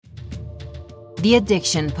The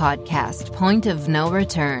Addiction Podcast, Point of No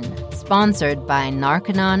Return, sponsored by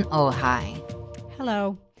Narconon Ojai.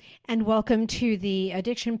 Hello, and welcome to the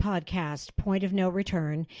Addiction Podcast, Point of No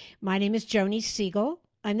Return. My name is Joni Siegel.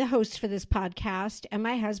 I'm the host for this podcast, and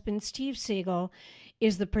my husband, Steve Siegel,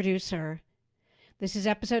 is the producer. This is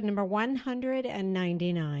episode number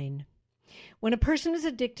 199. When a person is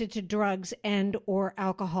addicted to drugs and or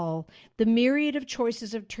alcohol, the myriad of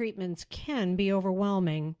choices of treatments can be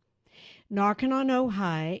overwhelming. Narconon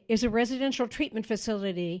Ojai is a residential treatment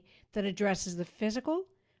facility that addresses the physical,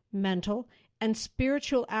 mental, and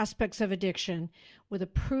spiritual aspects of addiction with a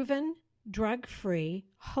proven, drug-free,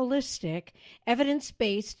 holistic,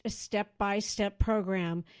 evidence-based, step-by-step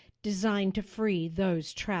program designed to free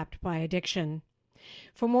those trapped by addiction.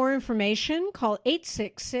 For more information, call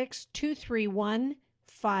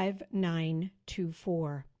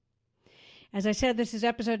 866-231-5924. As I said, this is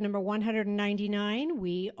episode number 199.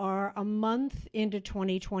 We are a month into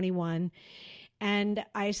 2021, and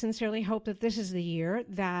I sincerely hope that this is the year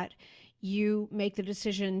that you make the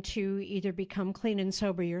decision to either become clean and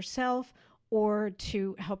sober yourself or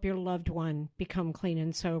to help your loved one become clean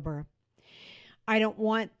and sober. I don't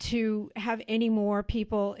want to have any more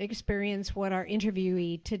people experience what our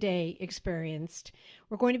interviewee today experienced.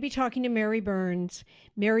 We're going to be talking to Mary Burns.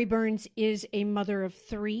 Mary Burns is a mother of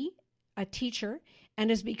three, a teacher, and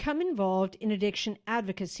has become involved in addiction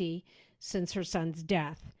advocacy since her son's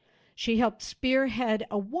death. She helped spearhead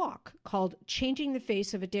a walk called Changing the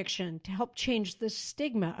Face of Addiction to help change the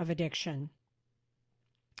stigma of addiction.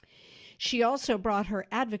 She also brought her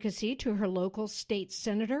advocacy to her local state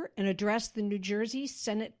senator and addressed the New Jersey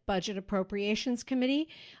Senate Budget Appropriations Committee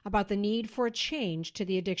about the need for a change to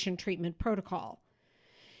the addiction treatment protocol.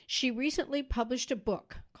 She recently published a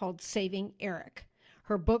book called Saving Eric.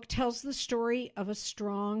 Her book tells the story of a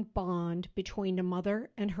strong bond between a mother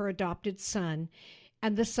and her adopted son,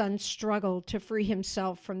 and the son's struggle to free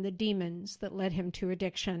himself from the demons that led him to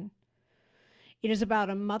addiction. It is about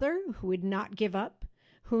a mother who would not give up,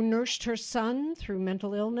 who nursed her son through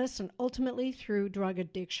mental illness and ultimately through drug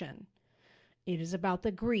addiction. It is about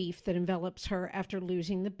the grief that envelops her after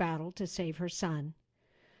losing the battle to save her son.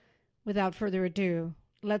 Without further ado,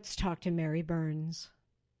 let's talk to Mary Burns.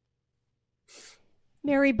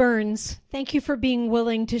 Mary Burns, thank you for being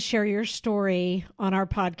willing to share your story on our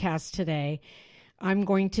podcast today. I'm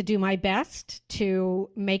going to do my best to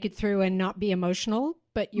make it through and not be emotional,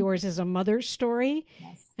 but yours is a mother's story,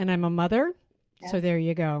 yes. And I'm a mother. So there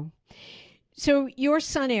you go. So your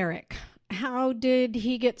son, Eric, how did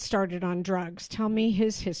he get started on drugs? Tell me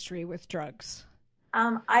his history with drugs.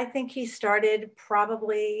 I think he started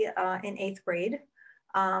probably in 8th grade.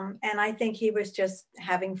 And I think he was just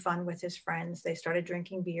having fun with his friends. They started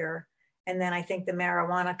drinking beer. And then I think the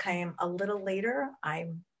marijuana came a little later.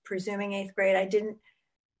 I'm presuming 8th grade. I didn't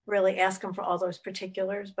really ask him for all those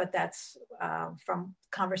particulars, but that's from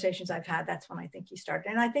conversations I've had, that's when I think he started.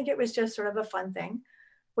 And I think it was just sort of a fun thing,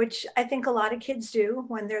 which I think a lot of kids do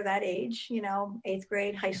when they're that age, 8th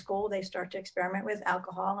grade, high school, they start to experiment with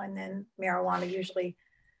alcohol, and then marijuana usually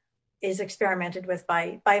is experimented with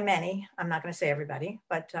by many. I'm not going to say everybody,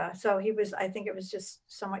 but so he was, I think it was just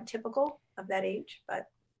somewhat typical of that age, but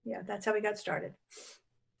yeah, that's how we got started.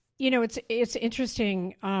 It's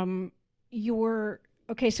interesting.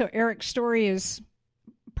 Okay, so Eric's story is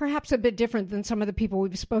perhaps a bit different than some of the people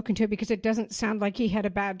we've spoken to, because it doesn't sound like he had a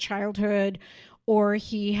bad childhood or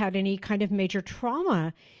he had any kind of major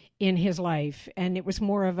trauma in his life, and it was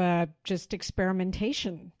more of a just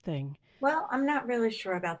experimentation thing. Well, I'm not really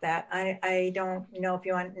sure about that. I don't know if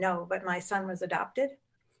you want to know, but my son was adopted.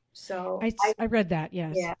 So I read that,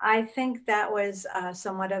 yes. Yeah, I think that was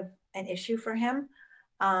somewhat of an issue for him.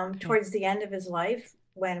 Towards the end of his life,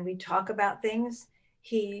 when we talk about things,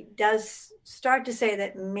 he does start to say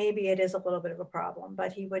that maybe it is a little bit of a problem,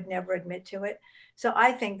 but he would never admit to it. So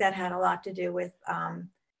I think that had a lot to do with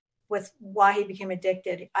why he became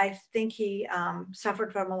addicted. I think he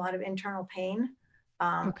suffered from a lot of internal pain.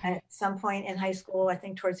 At some point in high school, I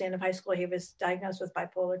think towards the end of high school, he was diagnosed with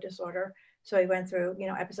bipolar disorder. So he went through,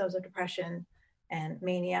 episodes of depression and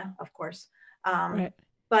mania, of course. Right.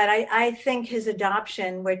 But I think his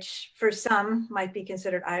adoption, which for some might be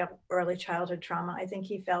considered early childhood trauma, I think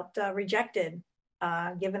he felt rejected,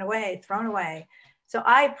 given away, thrown away. So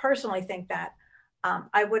I personally think that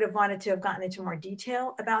I would have wanted to have gotten into more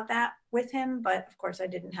detail about that with him. But of course, I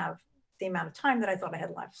didn't have the amount of time that I thought I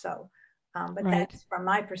had left. So, but that's from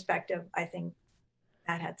my perspective, I think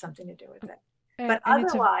that had something to do with it. But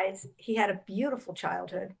otherwise, he had a beautiful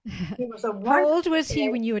childhood. He was a How old was he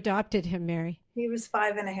when you adopted him, Mary? He was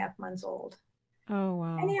 5.5 months old. Oh,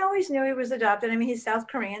 wow. And he always knew he was adopted. I mean, he's South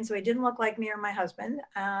Korean, so he didn't look like me or my husband.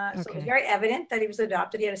 So it was very evident that he was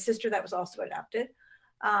adopted. He had a sister that was also adopted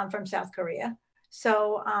from South Korea.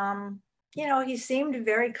 So, he seemed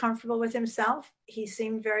very comfortable with himself. He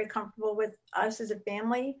seemed very comfortable with us as a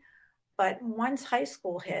family. But once high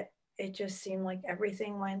school hit, it just seemed like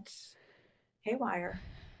everything went haywire.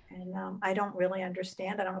 And I don't really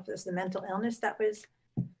understand. I don't know if it was the mental illness that was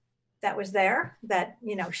there that,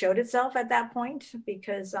 showed itself at that point,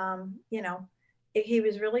 because, he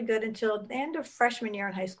was really good until the end of freshman year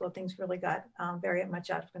in high school. Things really got very much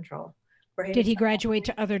out of control. Did he graduate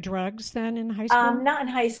to other drugs then in high school? Not in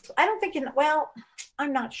high school. I don't think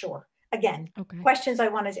I'm not sure. Again, questions I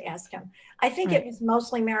wanted to ask him. I think it was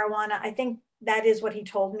mostly marijuana. I think that is what he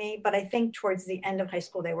told me, but I think towards the end of high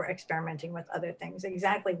school, they were experimenting with other things.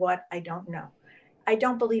 Exactly what, I don't know. I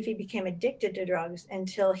don't believe he became addicted to drugs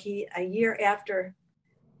until the year after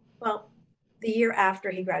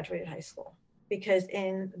he graduated high school, because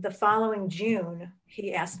in the following June,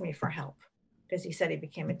 he asked me for help because he said he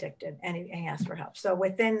became addicted and he asked for help. So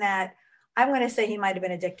within that, I'm going to say he might've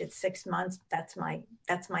been addicted 6 months. That's my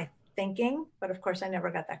thinking, but of course I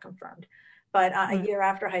never got that confirmed. But a year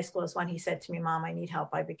after high school is when he said to me, "Mom, I need help.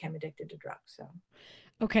 I became addicted to drugs." So.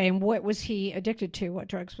 Okay, and what was he addicted to? What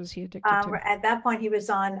drugs was he addicted to? At that point, he was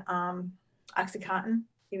on OxyContin.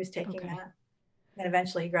 He was taking that. And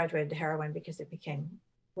eventually he graduated to heroin because it became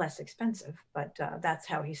less expensive. But that's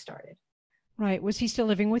how he started. Right. Was he still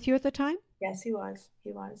living with you at the time? Yes, he was.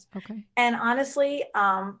 He was. Okay. And honestly,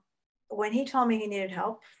 when he told me he needed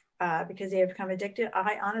help because he had become addicted,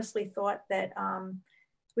 I honestly thought that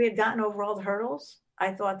we had gotten over all the hurdles.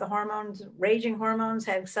 I thought the raging hormones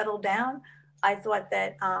had settled down. I thought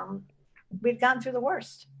that we'd gotten through the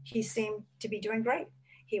worst. He seemed to be doing great.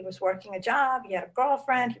 He was working a job. He had a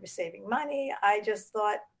girlfriend. He was saving money. I just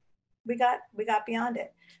thought we got beyond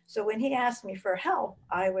it. So when he asked me for help,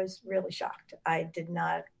 I was really shocked. I did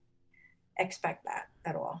not expect that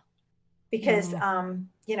at all, because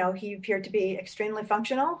he appeared to be extremely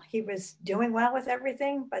functional. He was doing well with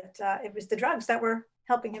everything, but it was the drugs that were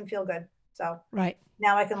helping him feel good. So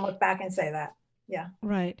now I can look back and say that. Yeah.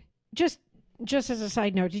 Right. Just as a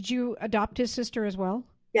side note, did you adopt his sister as well?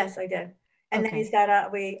 Yes, I did. And then he's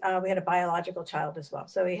got we had a biological child as well.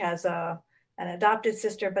 So he has an adopted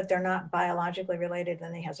sister, but they're not biologically related.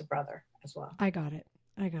 Then he has a brother as well. I got it.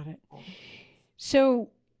 So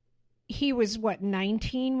he was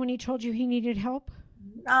 19 when he told you he needed help?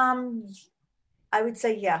 I would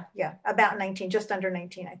say, yeah. About 19, just under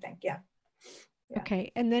 19, I think. Yeah.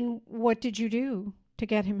 Okay. And then what did you do to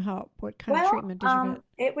get him help? What kind of treatment did you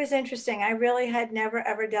get? It was interesting. I really had never,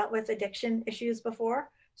 ever dealt with addiction issues before.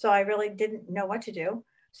 So I really didn't know what to do.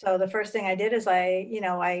 So the first thing I did is I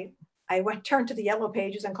turned to the yellow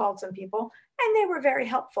pages and called some people, and they were very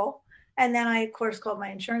helpful. And then I, of course, called my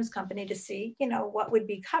insurance company to see, what would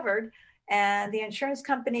be covered. And the insurance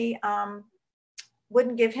company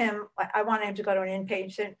wouldn't give him, I wanted him to go to an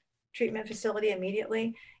inpatient treatment facility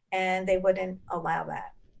immediately, and they wouldn't allow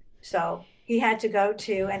that. So he had to go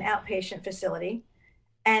to an outpatient facility.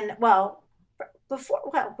 And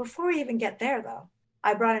before we even get there, though,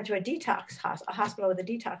 I brought him to a hospital with a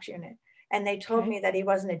detox unit, and they told me that he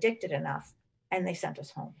wasn't addicted enough, and they sent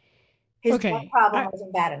us home. His drug problem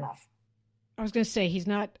wasn't bad enough. I was going to say, he's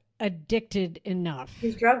not addicted enough.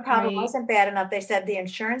 His drug problem wasn't bad enough. They said the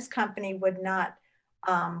insurance company would not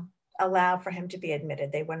allow for him to be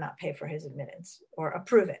admitted. They would not pay for his admittance or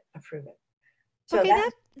approve it. So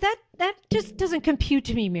that just doesn't compute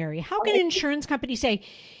to me, Mary. How can an insurance company say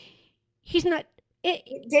he's not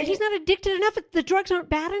addicted enough? The drugs aren't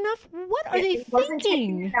bad enough. What are they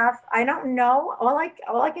thinking? Enough. I don't know. All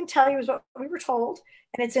I can tell you is what we were told,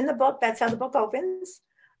 and it's in the book. That's how the book opens.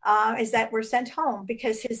 Is that we're sent home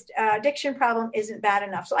because his addiction problem isn't bad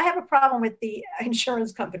enough. So I have a problem with the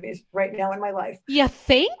insurance companies right now in my life. You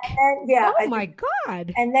think? Yeah. Oh my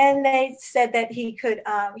God. And then they said that he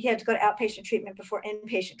had to go to outpatient treatment before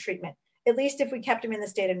inpatient treatment, at least if we kept him in the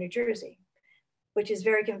state of New Jersey, which is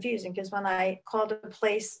very confusing because when I called a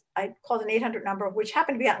place, I called an 800 number, which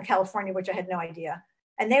happened to be out in California, which I had no idea.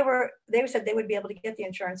 And they said they would be able to get the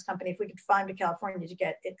insurance company if we could find to California to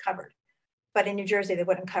get it covered. But in New Jersey, they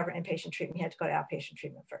wouldn't cover inpatient treatment. He had to go to outpatient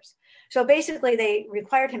treatment first. So basically, they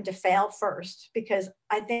required him to fail first because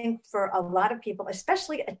I think for a lot of people,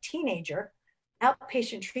 especially a teenager,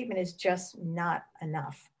 outpatient treatment is just not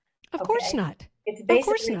enough. Of course not. It's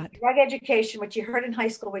basically drug education, which you heard in high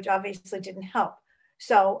school, which obviously didn't help.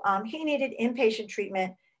 So he needed inpatient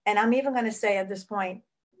treatment. And I'm even going to say at this point,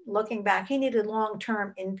 looking back, he needed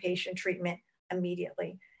long-term inpatient treatment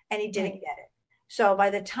immediately, and he didn't get it. So by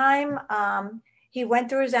the time He went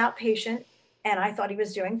through his outpatient, and I thought he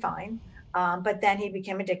was doing fine. But then he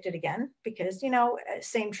became addicted again because,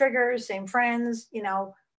 same triggers, same friends,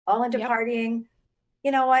 all into Yep. partying.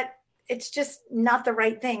 You know what? It's just not the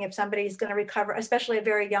right thing if somebody's going to recover, especially a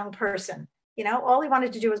very young person. All he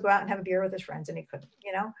wanted to do was go out and have a beer with his friends, and he couldn't.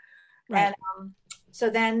 Right. And so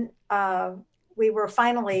then we were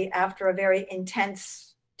finally, after a very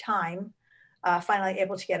intense time, finally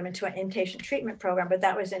able to get him into an inpatient treatment program, but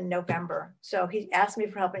that was in November. So he asked me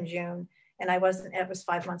for help in June, and it was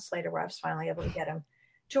 5 months later where I was finally able to get him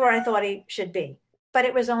to where I thought he should be. But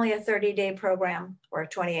it was only a 30-day program or a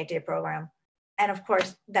 28-day program. And of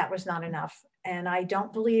course, that was not enough. And I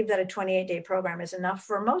don't believe that a 28-day program is enough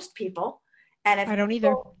for most people. And if I don't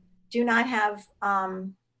either. Do not have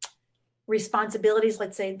responsibilities,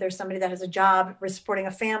 let's say there's somebody that has a job, supporting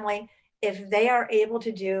a family, if they are able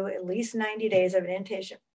to do at least 90 days of an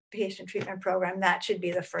inpatient treatment program, that should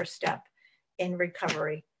be the first step in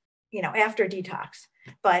recovery, after detox.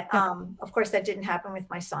 But of course, that didn't happen with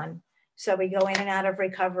my son. So we go in and out of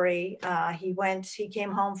recovery. He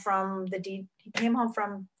came home from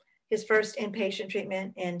his first inpatient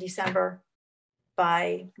treatment in December.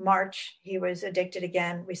 By March, he was addicted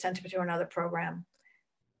again. We sent him to another program.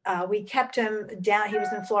 We kept him down. He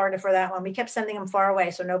was in Florida for that one. We kept sending him far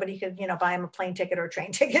away so nobody could, buy him a plane ticket or a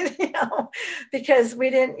train ticket, because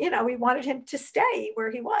we didn't, we wanted him to stay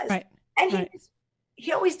where he was. Right. And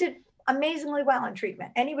he always did amazingly well in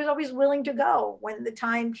treatment. And he was always willing to go when the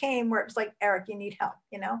time came where it was like, Eric, you need help,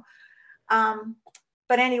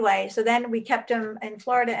 But anyway, so then we kept him in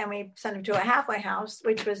Florida and we sent him to a halfway house,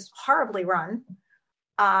 which was horribly run.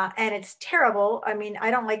 And it's terrible. I mean,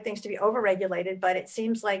 I don't like things to be overregulated, but it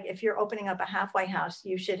seems like if you're opening up a halfway house,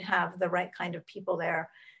 you should have the right kind of people there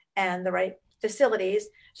and the right facilities.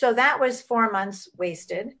 So that was 4 months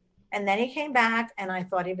wasted. And then he came back and I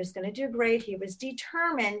thought he was going to do great. He was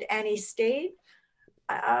determined and he stayed.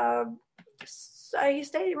 He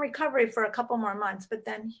stayed in recovery for a couple more months, but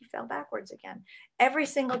then he fell backwards again. Every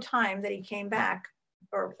single time that he came back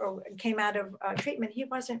or came out of treatment, he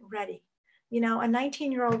wasn't ready. A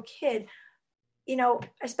 19-year-old kid,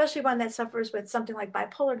 especially one that suffers with something like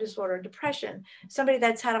bipolar disorder, depression, somebody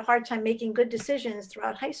that's had a hard time making good decisions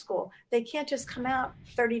throughout high school, they can't just come out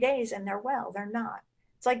 30 days and they're well. They're not.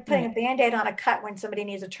 It's like putting a Band-Aid on a cut when somebody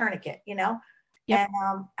needs a tourniquet, Yep.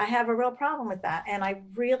 And I have a real problem with that. And I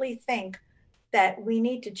really think that we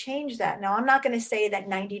need to change that. Now, I'm not going to say that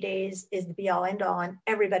 90 days is the be all end all and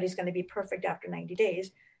everybody's going to be perfect after 90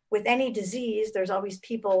 days. With any disease, there's always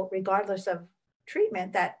people, regardless of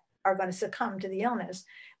treatment, that are going to succumb to the illness.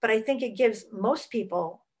 But I think it gives most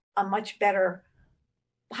people a much better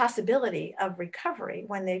possibility of recovery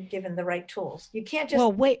when they've given the right tools. You can't just...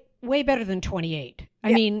 Well, way better than 28.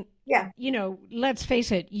 I mean, let's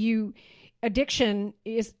face it, addiction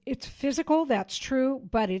it's physical, that's true,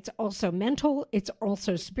 but it's also mental, it's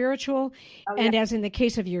also spiritual. And as in the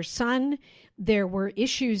case of your son, there were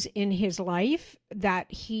issues in his life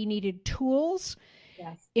that he needed tools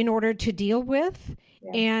in order to deal with.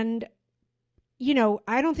 And,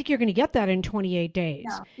 I don't think you're going to get that in 28 days.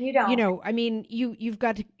 No, you don't. I mean, you've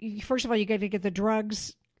got to, first of all, you got to get the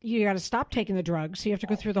drugs. You got to stop taking the drugs. So you have to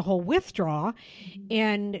go through the whole withdrawal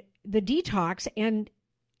and the detox. And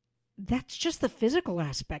that's just the physical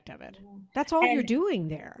aspect of it. That's all you're doing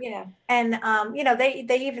there. Yeah. And,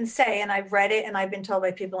 they even say, and I've read it and I've been told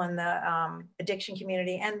by people in the addiction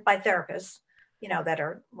community and by therapists, that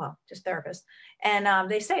are, just therapists. And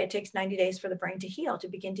they say it takes 90 days for the brain to heal, to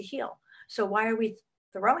begin to heal. So why are we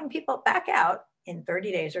throwing people back out in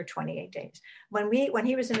 30 days or 28 days? When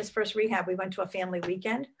he was in his first rehab, we went to a family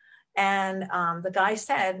weekend. And the guy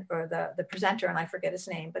said, or the presenter, and I forget his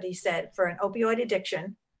name, but he said, for an opioid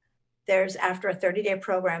addiction, after a 30-day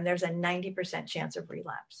program, there's a 90% chance of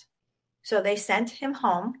relapse. So they sent him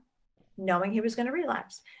home knowing he was going to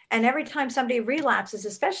relapse. And every time somebody relapses,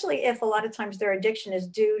 especially if a lot of times their addiction is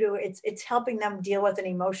due to, it's helping them deal with an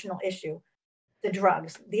emotional issue, the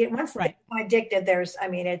drugs. Once they become addicted,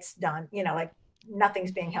 it's done, like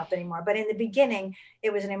nothing's being helped anymore. But in the beginning,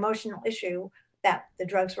 it was an emotional issue that the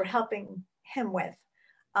drugs were helping him with.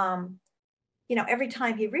 Every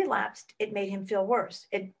time he relapsed, it made him feel worse.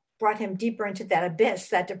 It brought him deeper into that abyss,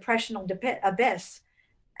 that depressional abyss.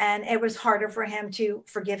 And it was harder for him to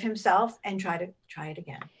forgive himself and try it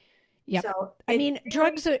again. Yeah. So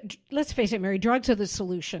drugs let's face it, Mary, drugs are the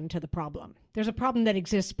solution to the problem. There's a problem that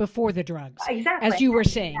exists before the drugs, as you were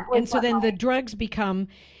saying. And so then the drugs become,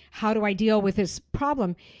 how do I deal with this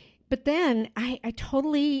problem? But then I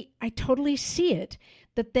totally see it,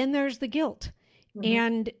 that then there's the guilt. Mm-hmm.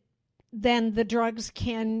 And then the drugs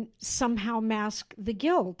can somehow mask the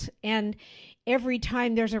guilt. And every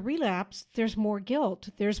time there's a relapse, there's more guilt.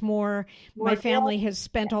 There's more my family has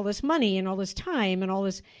spent all this money and all this time and all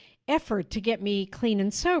this effort to get me clean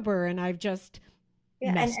and sober, and I've just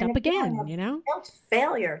messed up again, Guilt,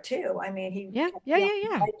 failure too. I mean, he like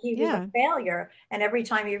he was a failure, and every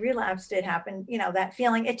time he relapsed, it happened. That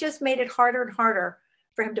feeling. It just made it harder and harder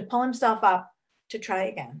for him to pull himself up to try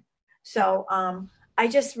again. So I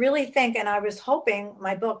just really think, and I was hoping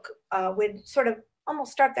my book would sort of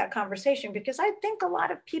almost start that conversation, because I think a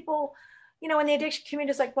lot of people, in the addiction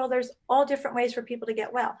community is like, well, there's all different ways for people to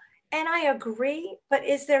get well. And I agree, but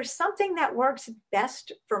is there something that works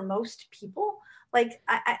best for most people? Like,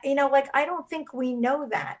 I don't think we know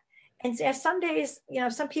that. And some days,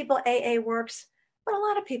 some people AA works, but a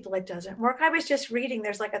lot of people it doesn't work. I was just reading,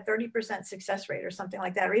 there's like a 30% success rate or something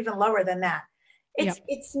like that, or even lower than that.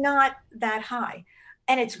 It's not that high.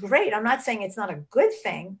 And it's great. I'm not saying it's not a good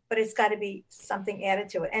thing, but it's got to be something added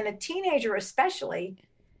to it. And a teenager especially,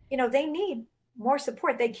 they need more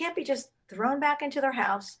support. They can't be just thrown back into their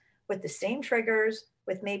house with the same triggers,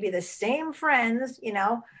 with maybe the same friends,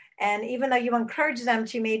 and even though you encourage them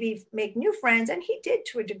to maybe make new friends, and he did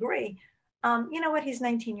to a degree, he's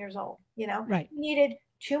 19 years old, Right. He needed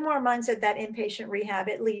 2 more months at that inpatient rehab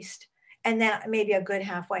at least, and then maybe a good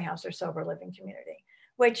halfway house or sober living community,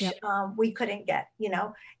 which we couldn't get,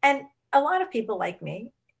 and a lot of people like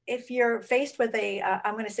me, if you're faced with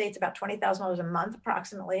I'm going to say it's about $20,000 a month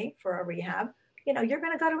approximately for a rehab, you're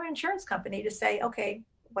going to go to an insurance company to say, okay,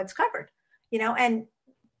 what's covered, and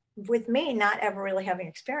with me not ever really having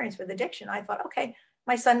experience with addiction, I thought, okay,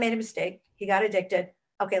 my son made a mistake. He got addicted.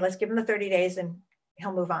 Okay, let's give him the 30 days and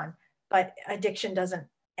he'll move on. But addiction doesn't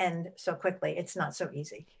end so quickly. It's not so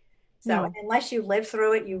easy. So unless you live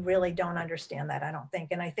through it, you really don't understand that, I don't think.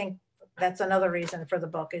 And I think that's another reason for the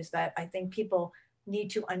book, is that I think people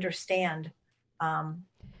need to understand.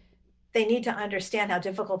 They need to understand how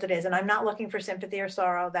difficult it is. And I'm not looking for sympathy or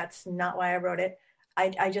sorrow. That's not why I wrote it.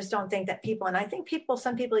 I just don't think that people, and I think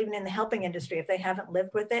some people even in the helping industry, if they haven't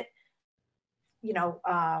lived with it,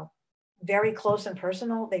 very close and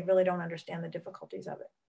personal, they really don't understand the difficulties of it.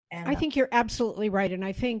 And I think you're absolutely right. And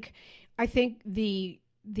I think the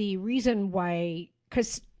reason why,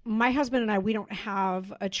 because my husband and I, we don't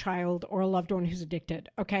have a child or a loved one who's addicted.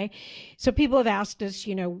 Okay. So people have asked us,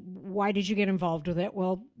 why did you get involved with it?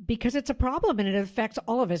 Well, because it's a problem and it affects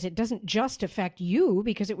all of us. It doesn't just affect you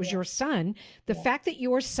because it was your son. The fact that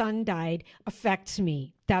your son died affects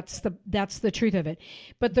me. That's the truth of it.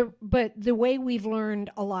 But the way we've learned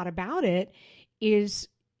a lot about it is,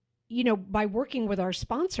 by working with our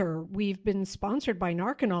sponsor. We've been sponsored by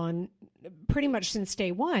Narconon pretty much since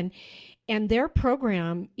day one. And their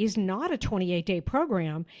program is not a 28-day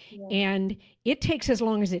program. Yeah. And it takes as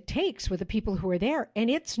long as it takes with the people who are there. And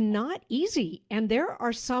it's not easy. And there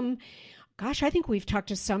are I think we've talked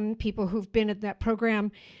to some people who've been at that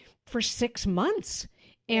program for 6 months.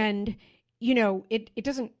 And, it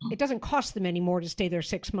doesn't cost them any more to stay there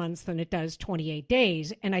 6 months than it does 28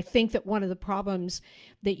 days. And I think that one of the problems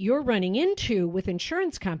that you're running into with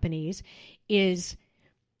insurance companies is,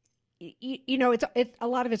 it's a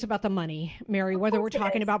lot of it's about the money, Mary, whether we're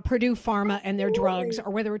talking about Purdue Pharma and their drugs,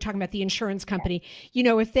 or whether we're talking about the insurance company.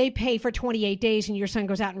 If they pay for 28 days and your son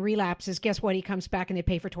goes out and relapses, guess what? He comes back and they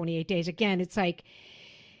pay for 28 days again. It's like,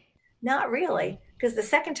 not really, because the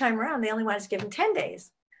second time around, they only wanted to give him 10 days.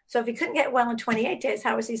 So if he couldn't get well in 28 days,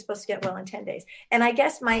 how was he supposed to get well in 10 days? And I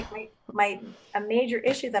guess a major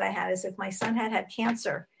issue that I had is if my son had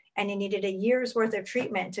cancer and he needed a year's worth of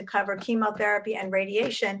treatment to cover chemotherapy and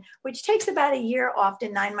radiation, which takes about a year,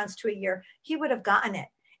 often 9 months to a year, he would have gotten it.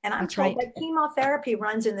 And I'm told that chemotherapy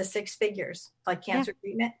runs in the 6 figures, like cancer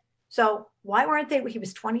treatment. So why weren't they, he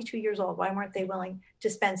was 22 years old, why weren't they willing to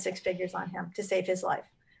spend 6 figures on him to save his life,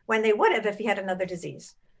 when they would have if he had another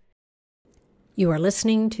disease? You are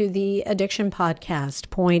listening to the Addiction Podcast,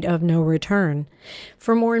 Point of No Return.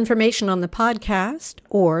 For more information on the podcast,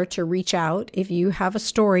 or to reach out if you have a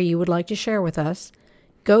story you would like to share with us,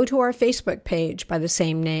 go to our Facebook page by the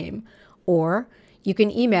same name, or you can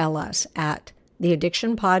email us at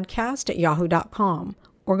theaddictionpodcast@yahoo.com,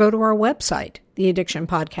 or go to our website,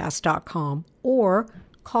 theaddictionpodcast.com, or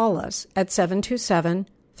call us at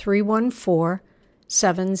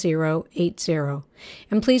 727-314-7080.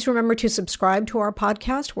 And please remember to subscribe to our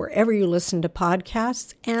podcast wherever you listen to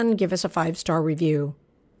podcasts and give us a 5-star review.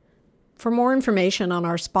 For more information on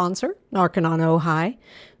our sponsor, Narconon Ojai,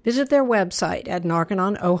 visit their website at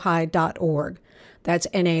narcononojai.org. That's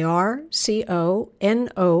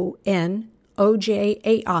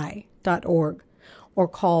NARCONONOJAI.org. or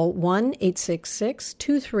call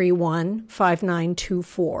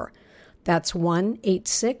 1-866-231-5924. That's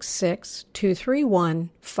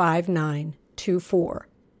 1-866-231-5924.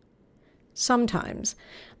 Sometimes,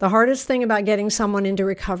 the hardest thing about getting someone into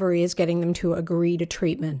recovery is getting them to agree to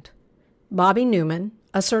treatment. Bobby Newman,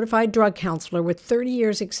 a certified drug counselor with 30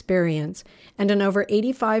 years experience and an over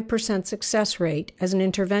 85% success rate as an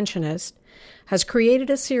interventionist, has created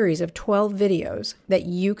a series of 12 videos that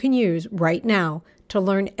you can use right now to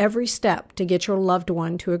learn every step to get your loved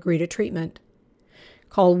one to agree to treatment.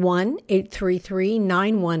 Call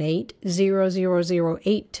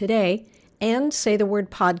 1-833-918-0008 today and say the word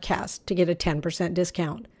podcast to get a 10%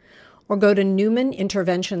 discount. Or go to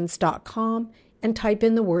newmaninterventions.com and type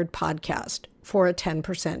in the word podcast for a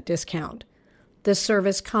 10% discount. This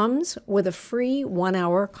service comes with a free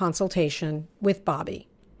 1-hour consultation with Bobby.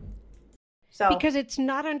 Because it's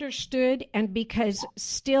not understood, and because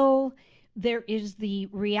still there is the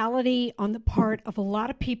reality on the part of a lot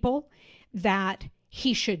of people that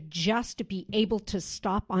he should just be able to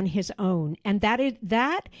stop on his own. And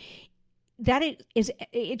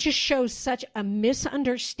it just shows such a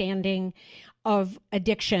misunderstanding of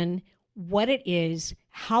addiction, what it is,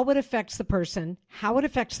 how it affects the person, how it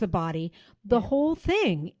affects the body, the whole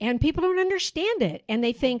thing. And people don't understand it. And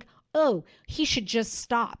they think, oh, he should just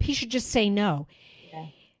stop. He should just say no. Yeah.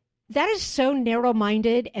 That is so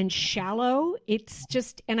narrow-minded and shallow. It's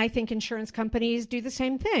just, and I think insurance companies do the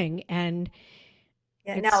same thing. And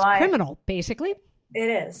it's criminal, basically.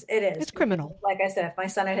 It is. It's criminal. Like I said, if my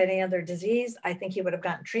son had any other disease, I think he would have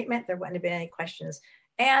gotten treatment. There wouldn't have been any questions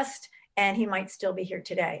asked, and he might still be here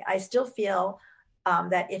today. I still feel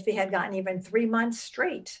that if he had gotten even 3 months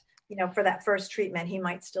straight, for that first treatment, he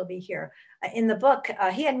might still be here. In the book,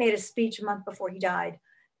 he had made a speech a month before he died.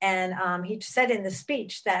 And he said in the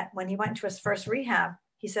speech that when he went to his first rehab,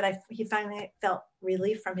 he said he finally felt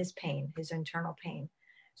relief from his pain, his internal pain.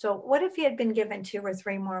 So what if he had been given 2 or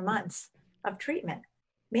 3 more months of treatment?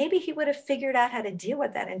 Maybe he would have figured out how to deal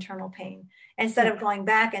with that internal pain instead of going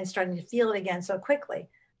back and starting to feel it again so quickly.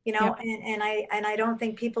 And I don't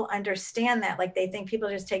think people understand that. Like, they think people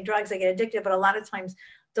just take drugs, they get addicted, but a lot of times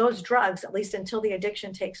those drugs, at least until the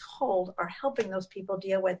addiction takes hold, are helping those people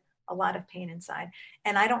deal with a lot of pain inside.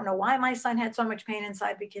 And I don't know why my son had so much pain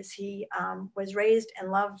inside, because he was raised and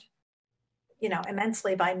loved,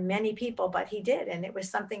 immensely by many people, but he did. And it was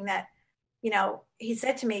something that, he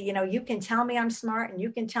said to me, you can tell me I'm smart and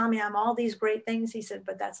you can tell me I'm all these great things. He said,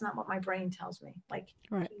 but that's not what my brain tells me. Like,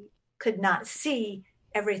 right. He could not see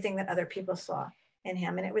everything that other people saw in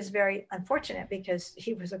him. And it was very unfortunate because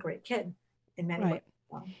he was a great kid in many ways.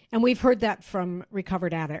 And we've heard that from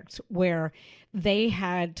recovered addicts, where they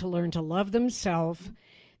had to learn to love themselves.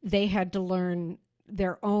 They had to learn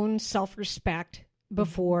their own self-respect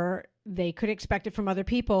before they could expect it from other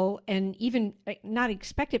people, and even not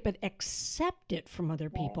expect it, but accept it from other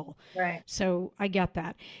people. Right. So I get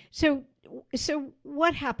that. So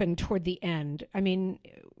what happened toward the end? I mean,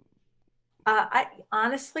 I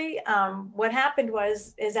honestly, what happened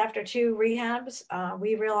is after 2 rehabs,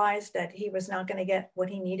 we realized that he was not going to get what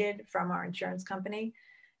he needed from our insurance company.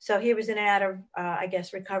 So he was in and out of,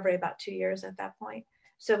 recovery about 2 years at that point.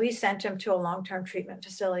 So we sent him to a long-term treatment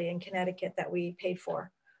facility in Connecticut that we paid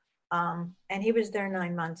for. And he was there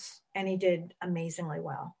 9 months, and he did amazingly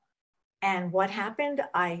well. And what happened,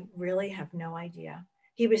 I really have no idea.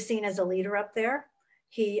 He was seen as a leader up there.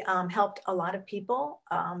 He helped a lot of people.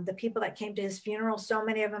 The people that came to his funeral, so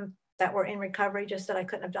many of them that were in recovery just said I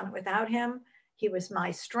couldn't have done it without him. He was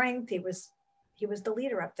my strength. He was the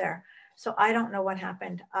leader up there. So I don't know what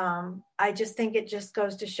happened. I just think it just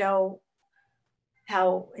goes to show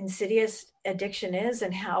how insidious addiction is,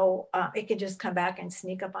 and how it can just come back and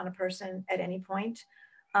sneak up on a person at any point.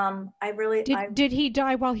 Did he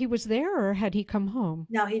die while he was there, or had he come home?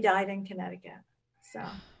 No, he died in Connecticut. So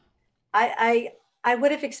I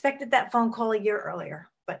would have expected that phone call a year earlier,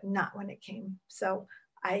 but not when it came. So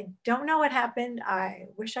I don't know what happened. I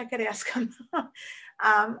wish I could ask him.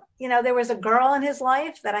 There was a girl in his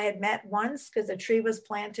life that I had met once, because a tree was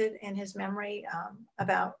planted in his memory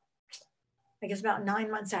about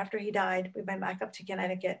 9 months after he died. We went back up to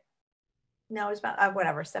Connecticut. No, it was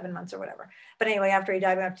about 7 months or whatever. But anyway, after he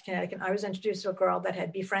died, we went up to Connecticut. I was introduced to a girl that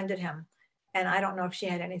had befriended him. And I don't know if she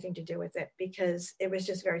had anything to do with it, because it was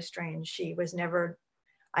just very strange. She was never,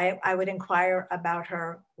 I would inquire about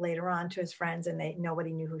her later on to his friends, and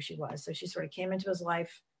nobody knew who she was. So she sort of came into his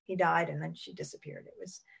life, he died, and then she disappeared.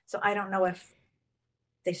 So I don't know if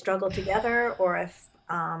they struggled together, or if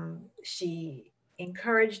she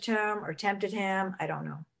encouraged him or tempted him. I don't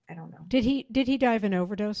know. Did he die of an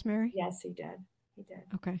overdose, Mary? Yes, he did.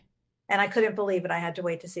 Okay. And I couldn't believe it. I had to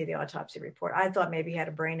wait to see the autopsy report. I thought maybe he had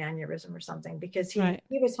a brain aneurysm or something, because he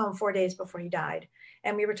was home 4 days before he died.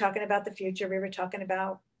 And we were talking about the future. We were talking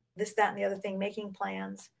about this, that, and the other thing, making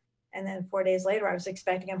plans. And then 4 days later, I was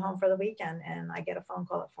expecting him home for the weekend, and I get a phone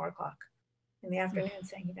call at 4:00 in the afternoon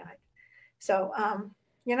saying he died. So,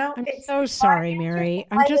 you know, I'm so sorry, Mary.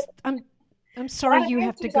 I'm sorry you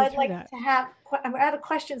have to go through that. I'm out of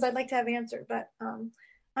questions I'd like to have answered, but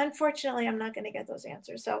unfortunately, I'm not going to get those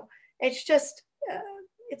answers. So it's just,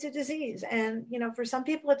 it's a disease. And, you know, for some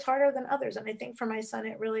people, it's harder than others. And I think for my son,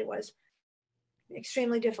 it really was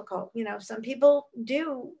extremely difficult. You know, some people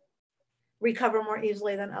do recover more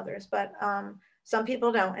easily than others, but some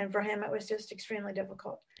people don't. And for him, it was just extremely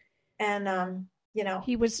difficult. And, you know,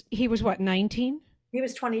 he was what, 19? He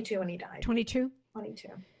was 22 when he died. 22? 22.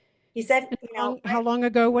 He said, you know, how long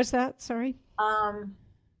ago was that? Sorry.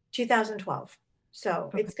 2012. So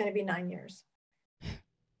okay. It's going to be 9 years.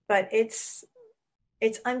 But it's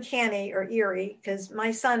uncanny or eerie, because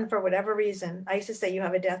my son, for whatever reason, I used to say, you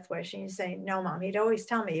have a death wish. And he'd say, no, Mom. He'd always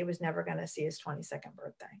tell me he was never going to see his 22nd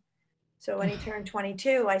birthday. So when he turned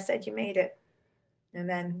 22, I said, you made it. And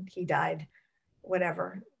then he died,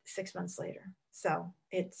 6 months later. So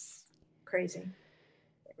it's crazy.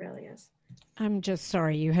 It really is. I'm just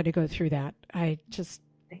sorry you had to go through that.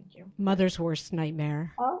 Thank you. Mother's worst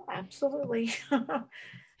nightmare. Oh, absolutely.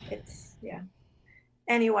 Yeah.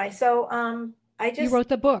 Anyway, so You wrote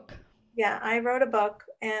the book. Yeah, I wrote a book,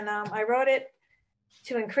 and I wrote it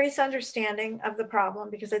to increase understanding of the problem,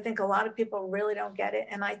 because I think a lot of people really don't get it.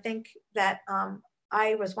 And I think that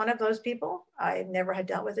I was one of those people. I never had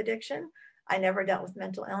dealt with addiction. I never dealt with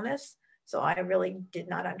mental illness. So I really did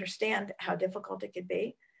not understand how difficult it could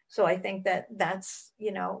be. So I think that that's,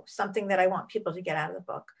 you know, something that I want people to get out of the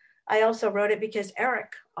book. I also wrote it because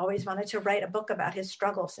Eric always wanted to write a book about his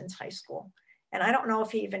struggle since high school. And I don't know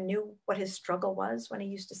if he even knew what his struggle was when he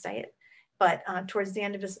used to say it, but towards the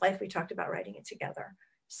end of his life, we talked about writing it together.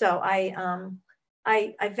 So I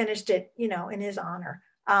finished it, you know, in his honor.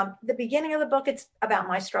 The beginning of the book, it's about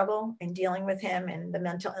my struggle and dealing with him and the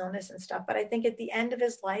mental illness and stuff. But I think at the end of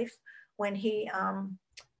his life, when he,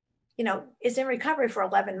 you know, is in recovery for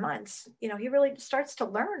 11 months, you know, he really starts to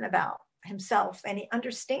learn about himself, and he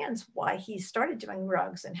understands why he started doing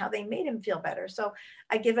drugs and how they made him feel better. So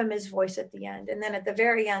I give him his voice at the end. And then at the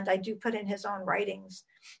very end, I do put in his own writings.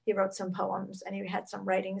 He wrote some poems, and he had some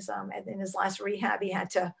writings. And in his last rehab, he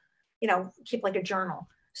had to, you know, keep like a journal.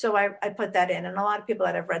 So I put that in. And a lot of people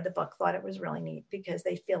that have read the book thought it was really neat, because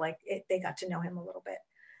they feel like they got to know him a little bit.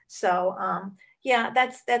 So yeah,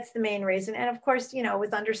 that's the main reason. And of course, you know,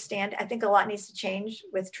 with understand, I think a lot needs to change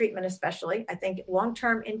with treatment, especially. I think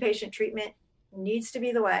long-term inpatient treatment needs to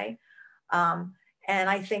be the way. And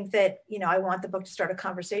I think that, you know, I want the book to start a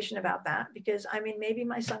conversation about that, because I mean, maybe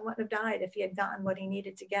my son wouldn't have died if he had gotten what he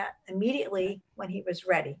needed to get immediately when he was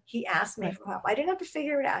ready. He asked me for help. I didn't have to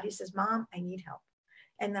figure it out. He says, Mom, I need help.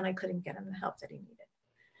 And then I couldn't get him the help that he needed.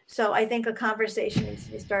 So I think a conversation needs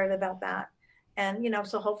to be started about that. And, you know,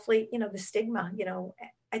 so hopefully, you know, the stigma, you know,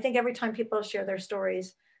 I think every time people share their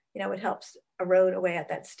stories, you know, it helps erode away at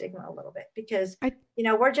that stigma a little bit, because, you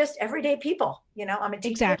know, we're just everyday people. You know, I'm a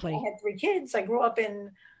teacher. Exactly. I had 3 kids. I grew up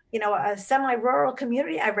in, you know, a semi-rural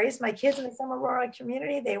community. I raised my kids in a semi-rural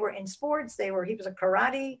community. They were in sports. He was a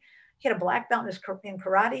karate. He had a black belt in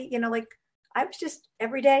karate. You know, like I was just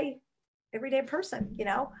everyday person, you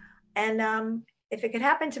know, and if it could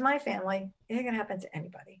happen to my family, it can happen to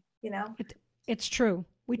anybody, you know. It's true.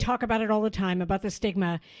 We talk about it all the time, about the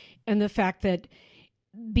stigma and the fact that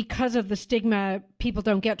because of the stigma, people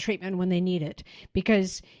don't get treatment when they need it,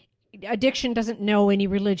 because addiction doesn't know any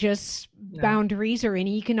religious boundaries or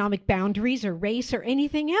any economic boundaries or race or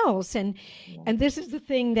anything else. And this is the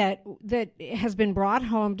thing that has been brought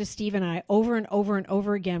home to Steve and I over and over and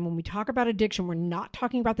over again. When we talk about addiction, we're not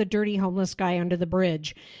talking about the dirty homeless guy under the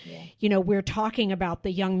bridge. Yeah. You know, we're talking about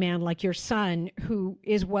the young man like your son who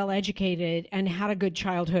is well educated and had a good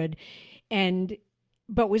childhood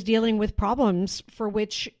but was dealing with problems for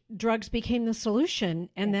which drugs became the solution.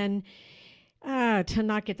 And then to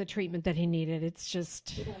not get the treatment that he needed. It's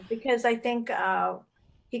just... Because I think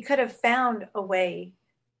he could have found a way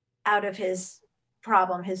out of his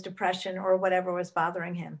problem, his depression, or whatever was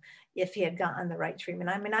bothering him, if he had gotten the right treatment.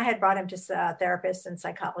 I mean, I had brought him to therapists and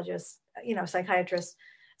psychologists, you know, psychiatrists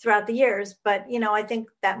throughout the years, but, you know, I think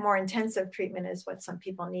that more intensive treatment is what some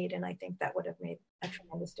people need. And I think that would have made a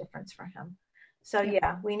tremendous difference for him. So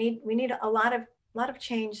yeah, we need a lot of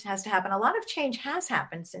change has to happen. A lot of change has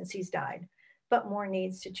happened since he's died, but more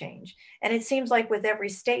needs to change. And it seems like with every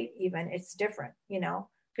state, even, it's different, you know,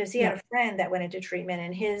 because he had a friend that went into treatment,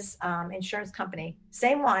 and his insurance company,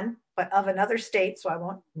 same one, but of another state, so I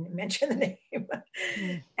won't mention the name.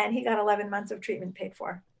 And he got 11 months of treatment paid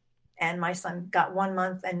for. And my son got 1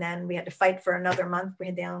 month, and then we had to fight for another month. We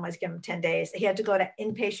had the otherwise give him 10 days. He had to go to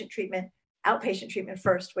inpatient treatment, outpatient treatment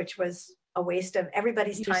first, which was a waste of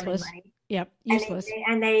everybody's time and money. Yep, useless.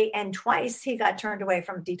 And twice he got turned away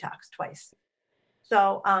from detox twice.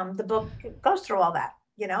 So the book goes through all that,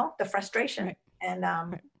 the frustration. Right.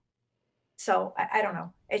 And so I don't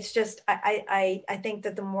know. It's just, I think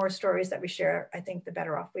that the more stories that we share, I think the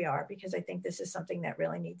better off we are, because I think this is something that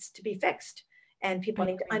really needs to be fixed. And people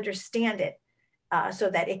need to understand it so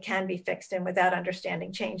that it can be fixed. And without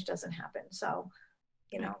understanding, change doesn't happen. So,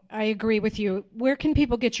 I agree with you. Where can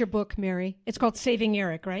people get your book, Mary? It's called Saving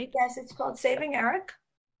Eric, right? Yes, it's called Saving Eric.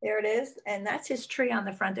 There it is. And that's his tree on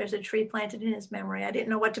the front. There's a tree planted in his memory. I didn't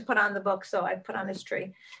know what to put on the book, so I put on his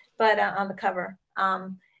tree, but on the cover.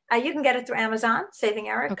 You can get it through Amazon, Saving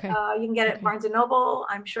Eric. Okay. You can get it at Barnes & Noble.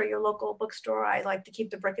 I'm sure your local bookstore. I like to keep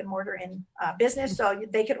the brick and mortar in business, so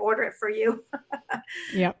they could order it for you.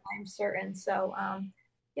 Yep. I'm certain. So,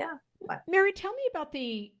 yeah. Mary, tell me about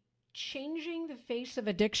the Changing the Face of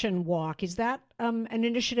Addiction walk. Is that an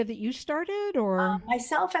initiative that you started, or?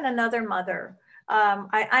 Myself and another mother.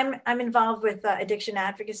 I'm involved with addiction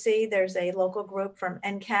advocacy. There's a local group from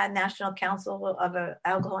NCAD, National Council of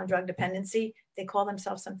Alcohol and Drug Dependency. They call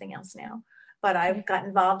themselves something else now, but I got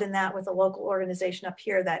involved in that with a local organization up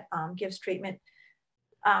here that gives treatment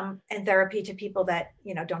and therapy to people that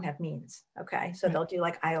don't have means. Okay, so they'll do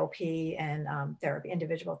like IOP and therapy,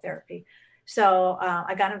 individual therapy. So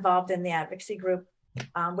I got involved in the advocacy group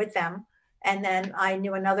with them. And then I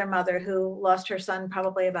knew another mother who lost her son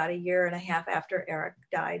probably about 1.5 years after Eric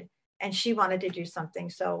died. And she wanted to do something.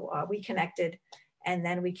 So we connected, and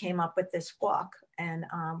then we came up with this walk, and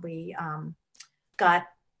we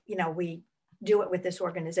we do it with this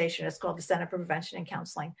organization. It's called the Center for Prevention and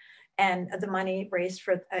Counseling. And the money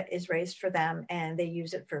is raised for them, and they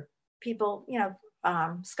use it for people,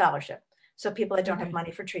 scholarship. So people that don't have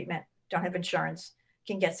money for treatment, don't have insurance,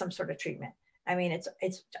 can get some sort of treatment. I mean, it's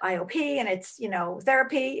IOP and it's,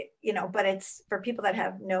 therapy, but it's for people that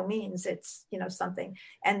have no means, it's, something.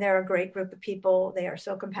 And they're a great group of people. They are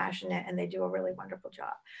so compassionate, and they do a really wonderful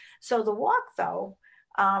job. So the walk, though,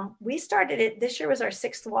 we started it, this year was our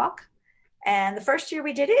 6th walk. And the first year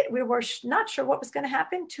we did it, we were not sure what was going to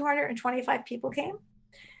happen. 225 people came.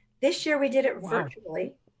 This year we did it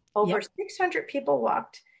virtually. Over 600 people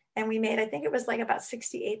walked, and we made, I think it was like about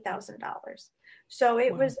 $68,000. So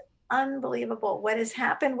it was unbelievable. What has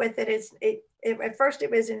happened with it is at first it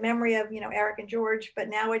was in memory of Eric and George, but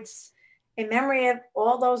now it's in memory of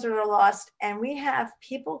all those that are lost. And we have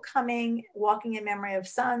people walking in memory of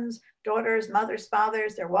sons, daughters, mothers,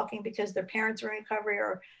 fathers. They're walking because their parents are in recovery,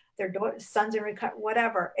 or their sons in recovery,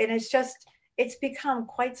 whatever. And it's become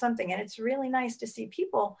quite something. And it's really nice to see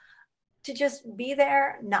people to just be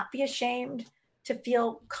there, not be ashamed, to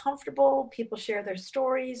feel comfortable. People share their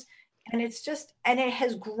stories. And it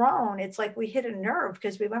has grown. It's like we hit a nerve,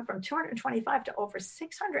 because we went from 225 to over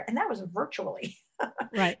 600, and that was virtually.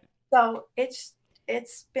 Right. So it's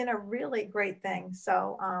been a really great thing.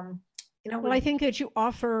 So, well, I think that you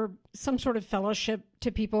offer some sort of fellowship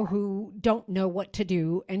to people who don't know what to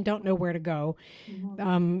do and don't know where to go.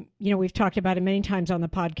 Mm-hmm. We've talked about it many times on the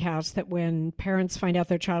podcast that when parents find out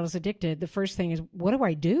their child is addicted, the first thing is, what do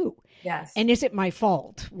I do? Yes. And is it my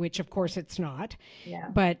fault? Which, of course, it's not. Yeah.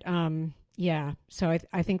 But so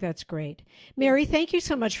I think that's great. Mary, thank you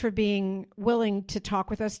so much for being willing to talk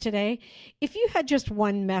with us today. If you had just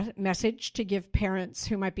one message to give parents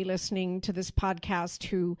who might be listening to this podcast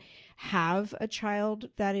who have a child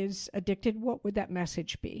that is addicted, what would that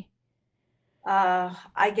message be?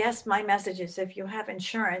 I guess my message is, if you have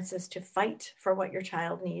insurance, is to fight for what your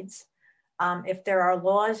child needs. If there are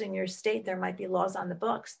laws in your state, there might be laws on the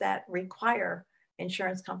books that require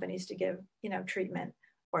insurance companies to give, treatment,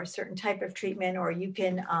 or a certain type of treatment, or you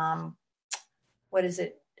can, what's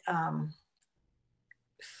the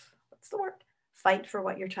word? Fight for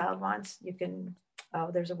what your child wants. You can,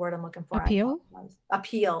 there's a word I'm looking for.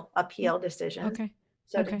 Appeal decisions. Okay.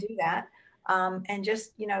 So to do that, and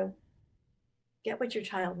just, get what your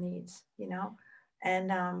child needs,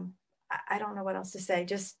 and I don't know what else to say.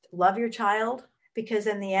 Just love your child, because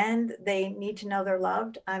in the end, they need to know they're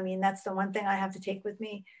loved. I mean, that's the one thing I have to take with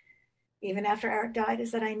me, even after Eric died,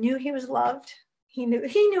 is that I knew he was loved. He knew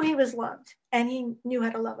he was loved, and he knew how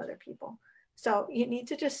to love other people. So you need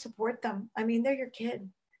to just support them. I mean, they're your kid.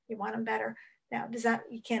 You want them better. Now,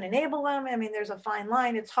 you can't enable them. I mean, there's a fine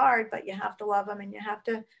line. It's hard, but you have to love them, and you have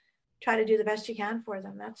to try to do the best you can for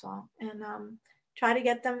them. That's all. And try to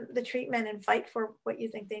get them the treatment and fight for what you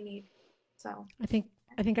think they need. So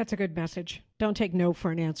I think that's a good message. Don't take no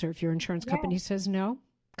for an answer. If your insurance company says no,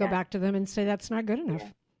 go back to them and say that's not good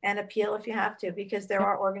enough. And appeal if you have to, because there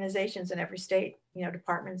are organizations in every state,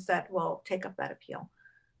 departments that will take up that appeal.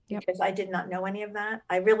 Because I did not know any of that.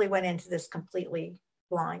 I really went into this completely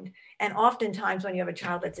blind. And oftentimes when you have a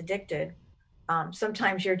child that's addicted,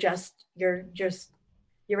 sometimes you're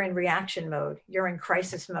in reaction mode. You're in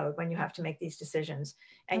crisis mode when you have to make these decisions,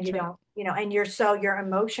 and and your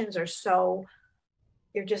emotions are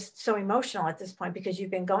you're just so emotional at this point because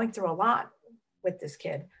you've been going through a lot with this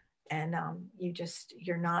kid, and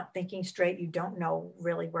you're not thinking straight. You don't know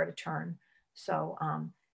really where to turn. So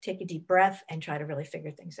take a deep breath and try to really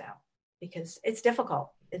figure things out, because it's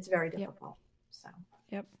difficult. It's very difficult. So.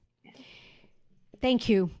 Yep. Thank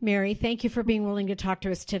you, Mary. Thank you for being willing to talk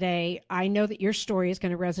to us today. I know that your story is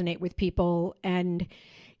going to resonate with people, and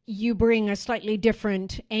you bring a slightly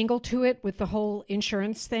different angle to it with the whole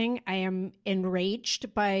insurance thing. I am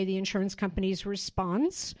enraged by the insurance company's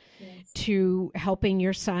response to helping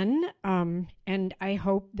your son. And I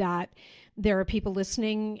hope that there are people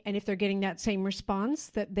listening, and if they're getting that same response,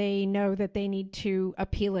 that they know that they need to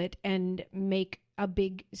appeal it and make a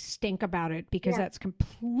big stink about it, because that's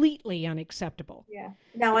completely unacceptable. Yeah.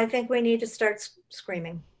 No, I think we need to start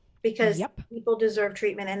screaming, because people deserve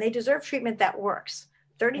treatment, and they deserve treatment that works.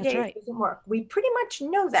 30 days doesn't work. We pretty much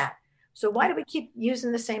know that. So why do we keep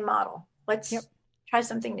using the same model? Let's try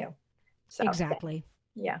something new. So, exactly.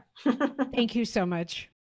 Yeah. Thank you so much.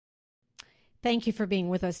 Thank you for being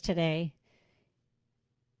with us today.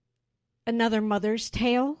 Another mother's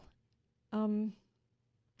tale, and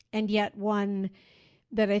yet one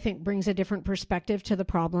that I think brings a different perspective to the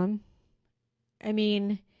problem. I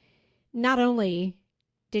mean, not only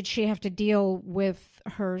did she have to deal with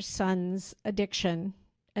her son's addiction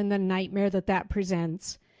and the nightmare that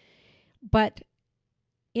presents, but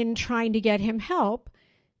in trying to get him help,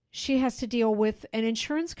 she has to deal with an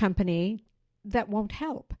insurance company that won't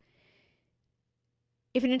help.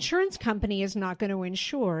 If an insurance company is not going to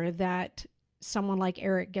ensure that someone like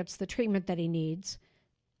Eric gets the treatment that he needs,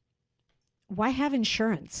 why have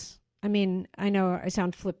insurance? I mean, I know I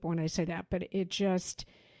sound flip when I say that, but it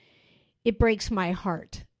breaks my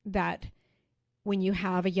heart that when you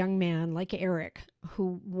have a young man like Eric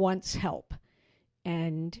who wants help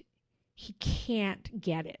and he can't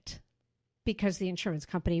get it because the insurance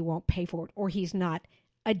company won't pay for it, or he's not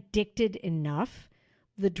addicted enough,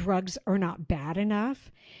 the drugs are not bad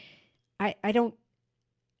enough. I'm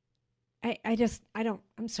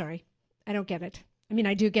sorry. I don't get it. I mean,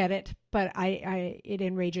 I do get it, but it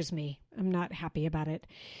enrages me. I'm not happy about it.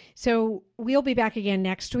 So we'll be back again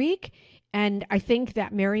next week. And I think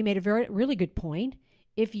that Mary made a really good point.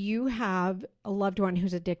 If you have a loved one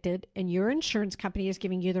who's addicted and your insurance company is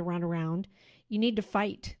giving you the runaround, you need to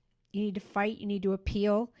fight. You need to fight. You need to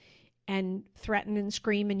appeal and threaten and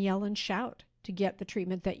scream and yell and shout to get the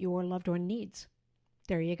treatment that your loved one needs.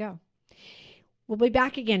 There you go. We'll be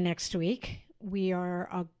back again next week. We are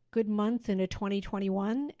a good month into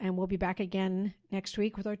 2021, and we'll be back again next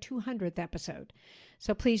week with our 200th episode.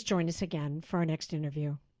 So please join us again for our next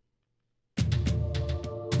interview.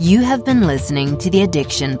 You have been listening to the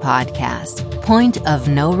Addiction Podcast, Point of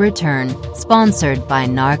No Return, sponsored by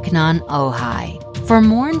Narconon Ojai. For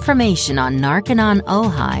more information on Narconon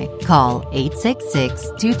Ojai, call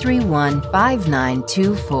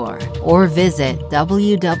 866-231-5924 or visit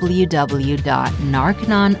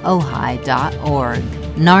www.narcononojai.org.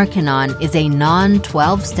 Narconon is a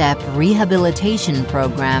non-12-step rehabilitation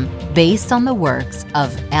program based on the works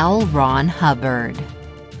of L. Ron Hubbard.